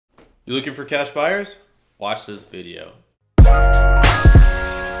You looking for cash buyers? Watch this video.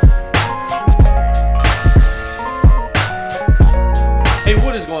 Hey,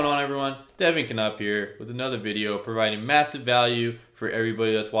 what is going on, everyone? Devin Knupp here with another video providing massive value for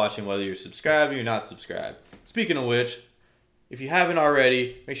everybody that's watching, whether you're subscribed or you're not subscribed. Speaking of which, if you haven't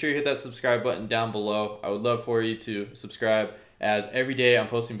already, make sure you hit that subscribe button down below. I would love for you to subscribe, as every day I'm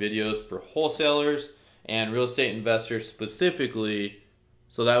posting videos for wholesalers and real estate investors specifically,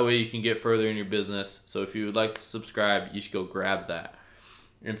 so that way you can get further in your business. So if you would like to subscribe, you should go grab that.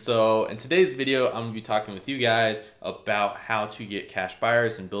 And so in today's video, I'm gonna be talking with you guys about how to get cash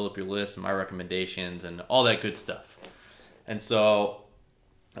buyers and build up your list and my recommendations and all that good stuff. And so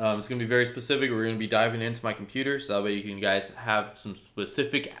it's gonna be very specific. We're gonna be diving into my computer, so that way you can guys have some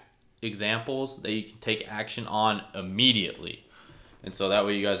specific examples that you can take action on immediately. And so that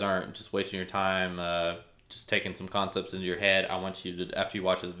way you guys aren't just wasting your time just taking some concepts into your head. I want you to, after you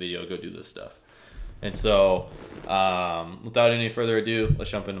watch this video, go do this stuff. And so without any further ado,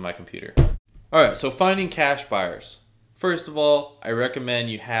 let's jump into my computer. All right, so finding cash buyers. First of all, I recommend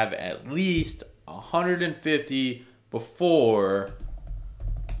you have at least 150 before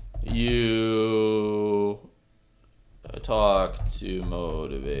you talk to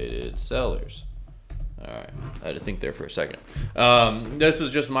motivated sellers. All right, I had to think there for a second. This is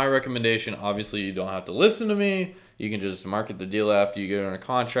just my recommendation. Obviously, you don't have to listen to me. You can just market the deal after you get it under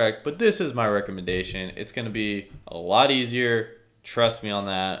contract, but this is my recommendation. It's gonna be a lot easier, trust me on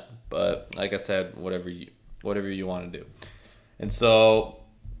that, but like I said, whatever you want to do. And so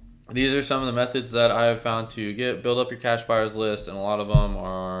these are some of the methods that I have found to build up your cash buyers list, and a lot of them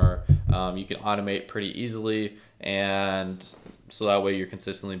are you can automate pretty easily, and so that way you're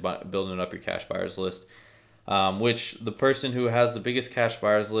consistently building up your cash buyers list. Which the person who has the biggest cash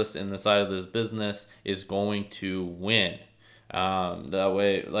buyers list in the side of this business is going to win. That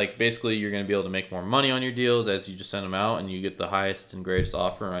way, like, basically you're going to be able to make more money on your deals as you just send them out and you get the highest and greatest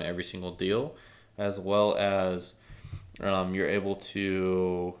offer on every single deal, as well as you're able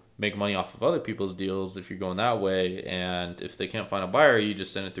to make money off of other people's deals if you're going that way. And if they can't find a buyer, you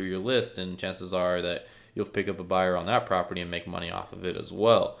just send it through your list, and chances are that you'll pick up a buyer on that property and make money off of it as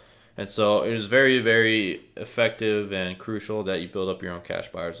well. And so it is very, very effective and crucial that you build up your own cash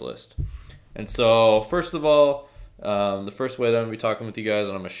buyers list. And so first of all, the first way that I'm going to be talking with you guys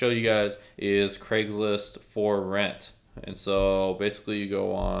and I'm going to show you guys is Craigslist for rent. And so basically you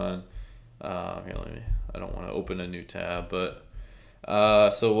go on, here, I don't want to open a new tab, but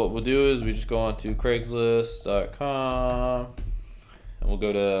so what we'll do is we just go on to Craigslist.com and we'll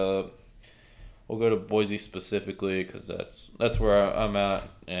go to Boise specifically, because that's where I'm at,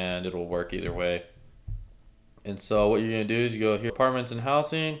 and it'll work either way. And so what you're gonna do is you go here, apartments and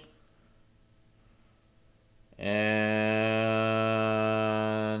housing, and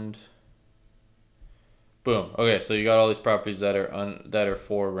boom. Okay, so you got all these properties that are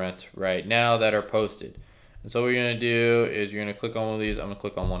for rent right now that are posted. And so what you're gonna do is you're gonna click on one of these. I'm gonna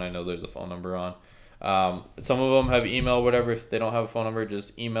click on one I know there's a phone number on. Some of them have email, whatever. If they don't have a phone number,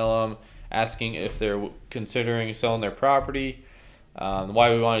 just email them asking if they're considering selling their property.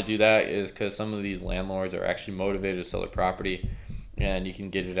 Why we want to do that is because some of these landlords are actually motivated to sell their property, and you can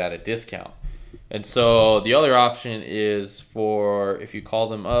get it at a discount. And so the other option is for if you call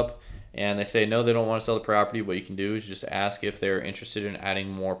them up and they say no, they don't want to sell the property, what you can do is just ask if they're interested in adding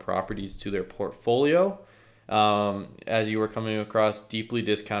more properties to their portfolio. As you are coming across deeply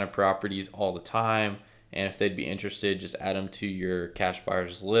discounted properties all the time, and if they'd be interested, just add them to your cash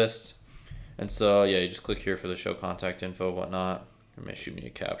buyers list. And so yeah, you just click here for the show contact info, whatnot. It may shoot me a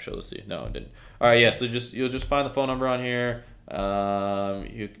captcha. Let's see. No, it didn't. All right, yeah. So you'll just find the phone number on here.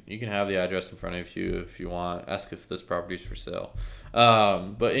 You can have the address in front of you if you want. Ask if this property is for sale.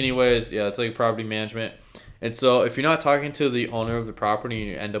 But anyways, yeah, it's like property management. And so if you're not talking to the owner of the property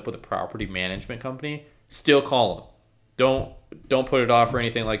and you end up with a property management company, still call them. Don't put it off or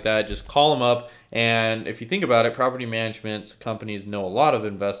anything like that. Just call them up. And if you think about it, property management companies know a lot of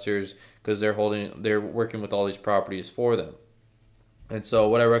investors because they're working with all these properties for them. And so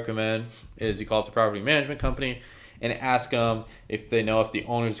what I recommend is you call up the property management company and ask them if they know if the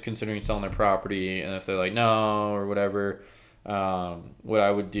owner is considering selling their property, and if they're like no or whatever, what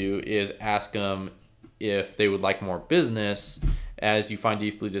I would do is ask them if they would like more business, as you find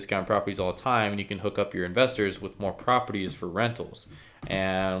deeply discounted properties all the time, and you can hook up your investors with more properties for rentals.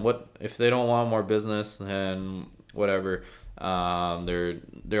 And what if they don't want more business, then whatever,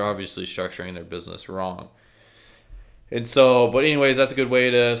 they're obviously structuring their business wrong. And so, but anyways, that's a good way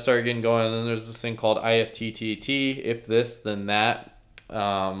to start getting going. And then there's this thing called IFTTT, if this, then that.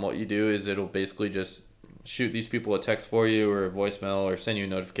 What you do is it'll basically just shoot these people a text for you or a voicemail or send you a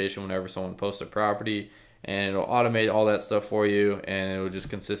notification whenever someone posts a property, and it'll automate all that stuff for you, and it'll just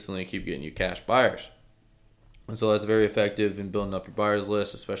consistently keep getting you cash buyers. And so that's very effective in building up your buyers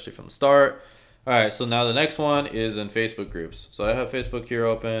list, especially from the start. All right, so now the next one is in Facebook groups. So I have Facebook here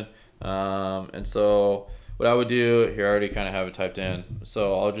open, and so what I would do here, I already kind of have it typed in.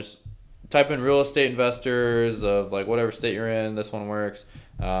 So I'll just type in real estate investors of like whatever state you're in. This one works.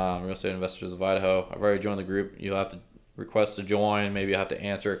 Real estate investors of Idaho. I've already joined the group. You'll have to request to join. Maybe you have to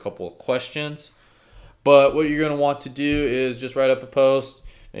answer a couple of questions. But what you're going to want to do is just write up a post,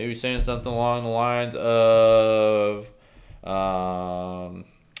 maybe saying something along the lines of, I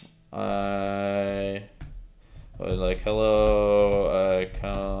like, hello, I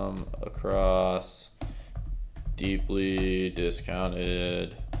come across deeply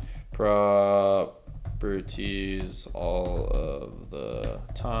discounted properties all of the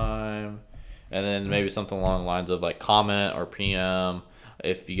time, and then maybe something along the lines of like comment or PM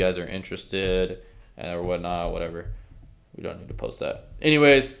if you guys are interested or whatnot, whatever. We don't need to post that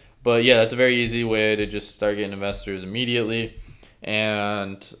anyways, but yeah, that's a very easy way to just start getting investors immediately.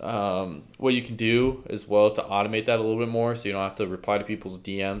 And what you can do as well to automate that a little bit more so you don't have to reply to people's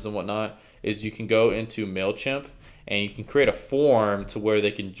DMs and whatnot is you can go into MailChimp and you can create a form to where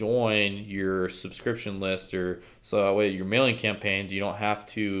they can join your subscription list, or so that way your mailing campaigns, you don't have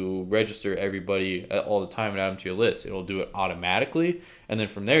to register everybody all the time and add them to your list. It'll do it automatically, and then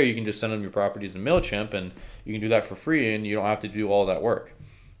from there you can just send them your properties in MailChimp, and you can do that for free and you don't have to do all that work.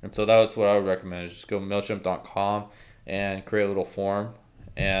 And so that's what I would recommend, is just go MailChimp.com and create a little form,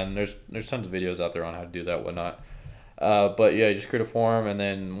 and there's tons of videos out there on how to do that, whatnot. But yeah, just create a form, and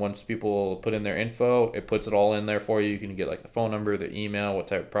then once people put in their info, it puts it all in there for you. You can get like the phone number, the email, what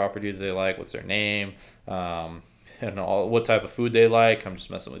type of properties they like, what's their name, and what type of food they like. I'm just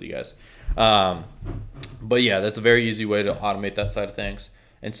messing with you guys. But yeah, that's a very easy way to automate that side of things.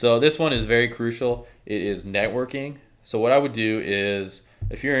 And so this one is very crucial. It is networking. So what I would do is,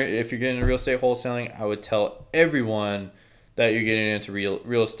 if you're getting into real estate wholesaling, I would tell everyone that you're getting into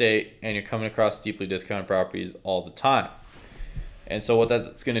real estate and you're coming across deeply discounted properties all the time. And so what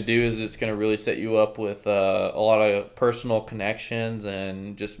that's going to do is it's going to really set you up with a lot of personal connections,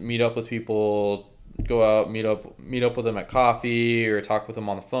 and just meet up with people, go out, meet up with them at coffee or talk with them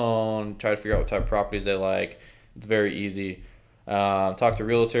on the phone, try to figure out what type of properties they like. It's very easy. Talk to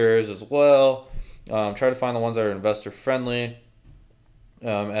realtors as well. Try to find the ones that are investor friendly,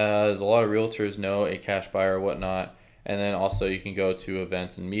 as a lot of realtors know a cash buyer or whatnot. And then also you can go to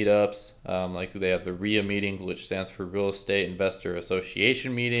events and meetups, like they have the RIA meetings, which stands for Real Estate Investor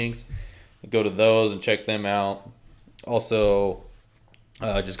Association meetings. Go to those and check them out. Also,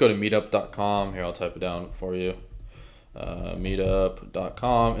 just go to meetup.com. Here, I'll type it down for you.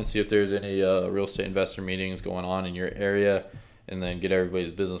 Meetup.com, and see if there's any real estate investor meetings going on in your area, and then get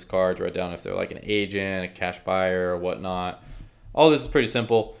everybody's business cards, write down if they're like an agent, a cash buyer, or whatnot. All this is pretty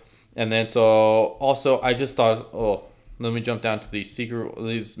simple. And then so also I just thought, let me jump down to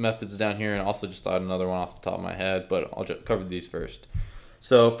these methods down here, and also just thought another one off the top of my head, but I'll just cover these first.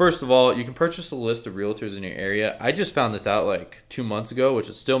 So first of all, you can purchase a list of realtors in your area. I just found this out like 2 months ago, which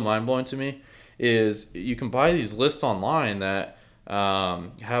is still mind-blowing to me, is you can buy these lists online that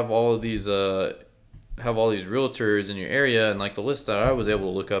have all these realtors in your area. And like the list that I was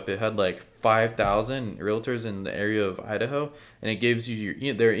able to look up, it had like 5,000 realtors in the area of Idaho, and it gives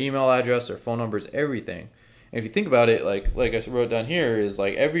you their email address, their phone numbers, everything. And if you think about it, like I wrote down here, is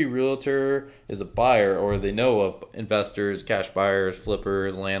like every realtor is a buyer, or they know of investors, cash buyers,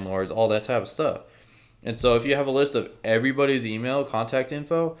 flippers, landlords, all that type of stuff. And so if you have a list of everybody's email contact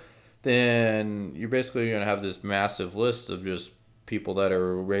info, then you're basically going to have this massive list of just people that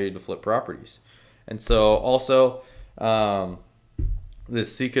are ready to flip properties. And so also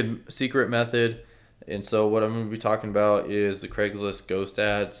this secret method. And so what I'm going to be talking about is the Craigslist ghost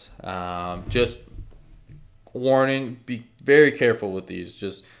ads. Just warning, be very careful with these.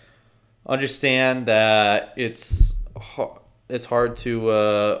 Just understand that it's hard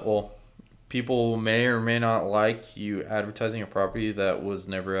to people may or may not like you advertising a property that was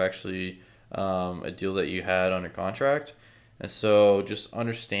never actually a deal that you had under contract. And so just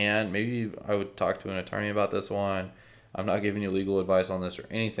understand, maybe I would talk to an attorney about this one. I'm not giving you legal advice on this or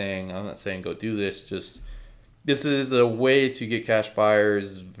anything. I'm not saying go do this. Just this is a way to get cash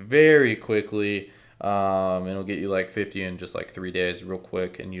buyers very quickly. And it'll get you like 50 in just like 3 days real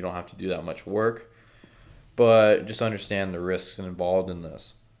quick, and you don't have to do that much work. But just understand the risks involved in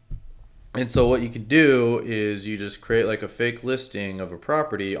this. And so what you can do is you just create like a fake listing of a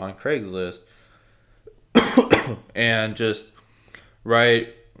property on Craigslist and just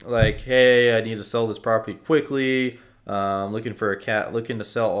write like, hey, I need to sell this property quickly. Looking for looking to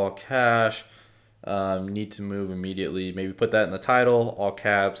sell all cash. Need to move immediately. Maybe put that in the title, all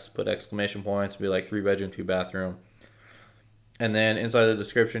caps, put exclamation points, be like 3 bedroom, 2 bathroom. And then inside the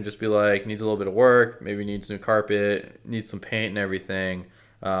description, just be like, needs a little bit of work, maybe needs new carpet, needs some paint and everything.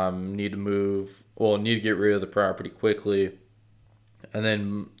 Need to move, well, need to get rid of the property quickly. And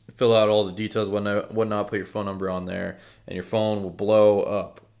then fill out all the details, whatnot, put your phone number on there, and your phone will blow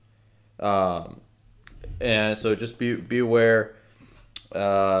up. And so just be aware.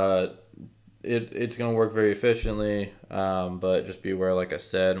 It's going to work very efficiently, but just be aware, like I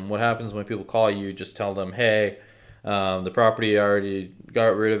said. And what happens when people call you, just tell them, hey, the property, I already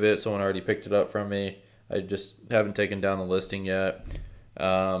got rid of it. Someone already picked it up from me. I just haven't taken down the listing yet.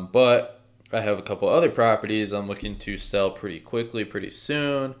 But I have a couple other properties I'm looking to sell pretty quickly, pretty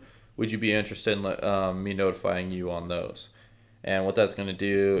soon. Would you be interested in me notifying you on those? And what that's going to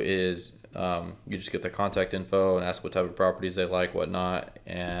do is you just get their contact info and ask what type of properties they like, whatnot,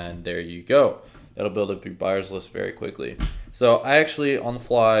 and there you go. That'll build up your buyers list very quickly. So I actually, on the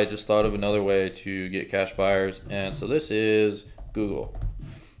fly, just thought of another way to get cash buyers, and so this is Google.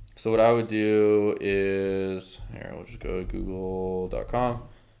 So what I would do is, here, we'll just go to google.com.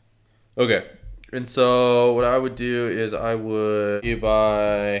 Okay, and so what I would do is I would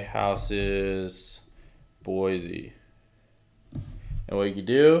buy houses, Boise. And what you can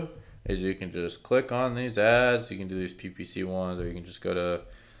do is you can just click on these ads. You can do these PPC ones, or you can just go to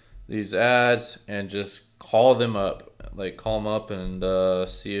these ads and just call them up. Like, call them up and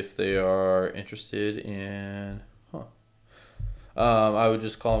see if they are interested in, I would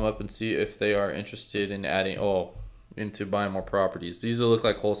just call them up and see if they are interested in adding, into buying more properties. These will look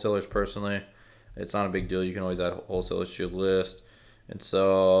like wholesalers personally. It's not a big deal. You can always add wholesalers to your list. And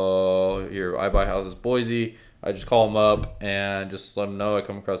so here, I buy houses, Boise. I just call them up and just let them know I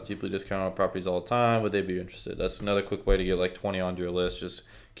come across deeply discounted properties all the time. Would they be interested? That's another quick way to get like 20 onto your list. Just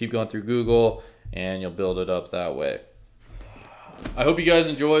keep going through Google and you'll build it up that way. I hope you guys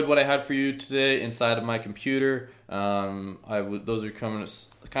enjoyed what I had for you today inside of my computer. Those are kind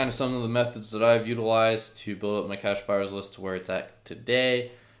of some of the methods that I've utilized to build up my cash buyers list to where it's at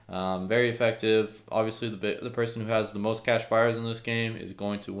today. Very effective. Obviously, the person who has the most cash buyers in this game is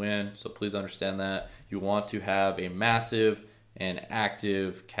going to win. So please understand that. You want to have a massive and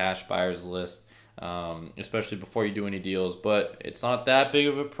active cash buyers list, especially before you do any deals. But it's not that big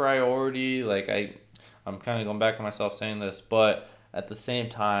of a priority. Like I'm kind of going back on myself saying this, but at the same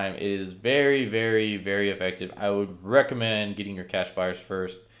time, it is very, very, very effective. I would recommend getting your cash buyers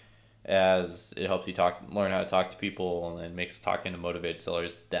first, as it helps you learn how to talk to people, and it makes talking to motivated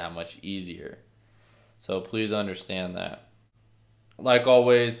sellers that much easier. So please understand that. Like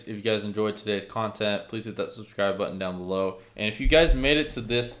always, if you guys enjoyed today's content, please hit that subscribe button down below. And if you guys made it to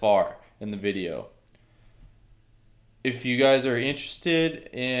this far in the video, if you guys are interested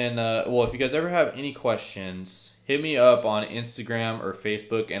in, if you guys ever have any questions, hit me up on Instagram or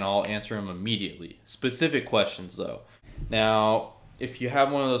Facebook and I'll answer them immediately. Specific questions though. Now, if you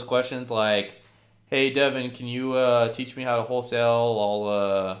have one of those questions like, hey Devin, can you teach me how to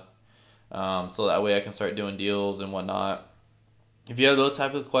wholesale? So that way I can start doing deals and whatnot. If you have those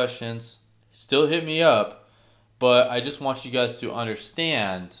type of questions, still hit me up. But I just want you guys to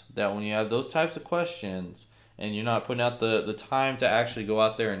understand that when you have those types of questions and you're not putting out the time to actually go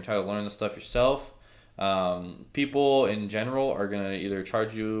out there and try to learn the stuff yourself, people in general are going to either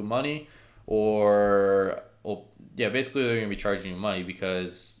charge you money or, basically they're going to be charging you money,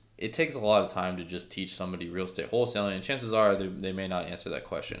 because it takes a lot of time to just teach somebody real estate wholesaling, and chances are they may not answer that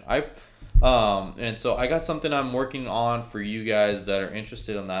question. And so I got something I'm working on for you guys that are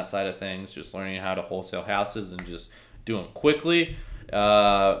interested in that side of things, just learning how to wholesale houses and just do them quickly.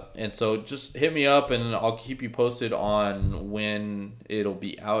 And so just hit me up and I'll keep you posted on when it'll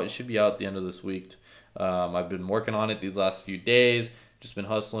be out. It should be out at the end of this week. I've been working on it these last few days, just been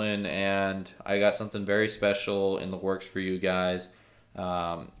hustling, and I got something very special in the works for you guys.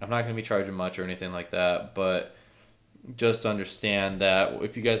 I'm not going to be charging much or anything like that, but just understand that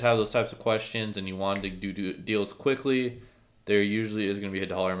if you guys have those types of questions and you want to do deals quickly, there usually is going to be a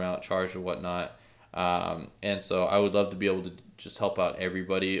dollar amount charged or whatnot. And so I would love to be able to just help out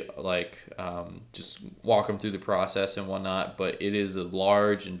everybody, just walk them through the process and whatnot. But it is a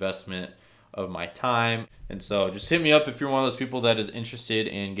large investment of my time. And so just hit me up if you're one of those people that is interested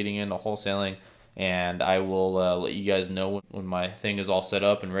in getting into wholesaling, and I will let you guys know when my thing is all set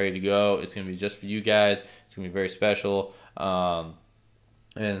up and ready to go. It's going to be just for you guys. It's going to be very special. And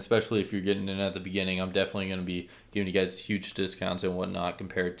especially if you're getting in at the beginning, I'm definitely going to be giving you guys huge discounts and whatnot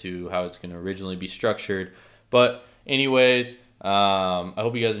compared to how it's going to originally be structured. But anyways, I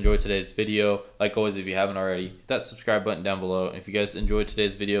hope you guys enjoyed today's video. Like always, if you haven't already, hit that subscribe button down below. And if you guys enjoyed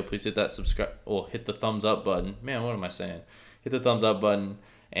today's video, please hit that hit the thumbs up button. Man, what am I saying? Hit the thumbs up button,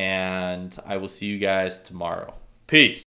 and I will see you guys tomorrow. Peace.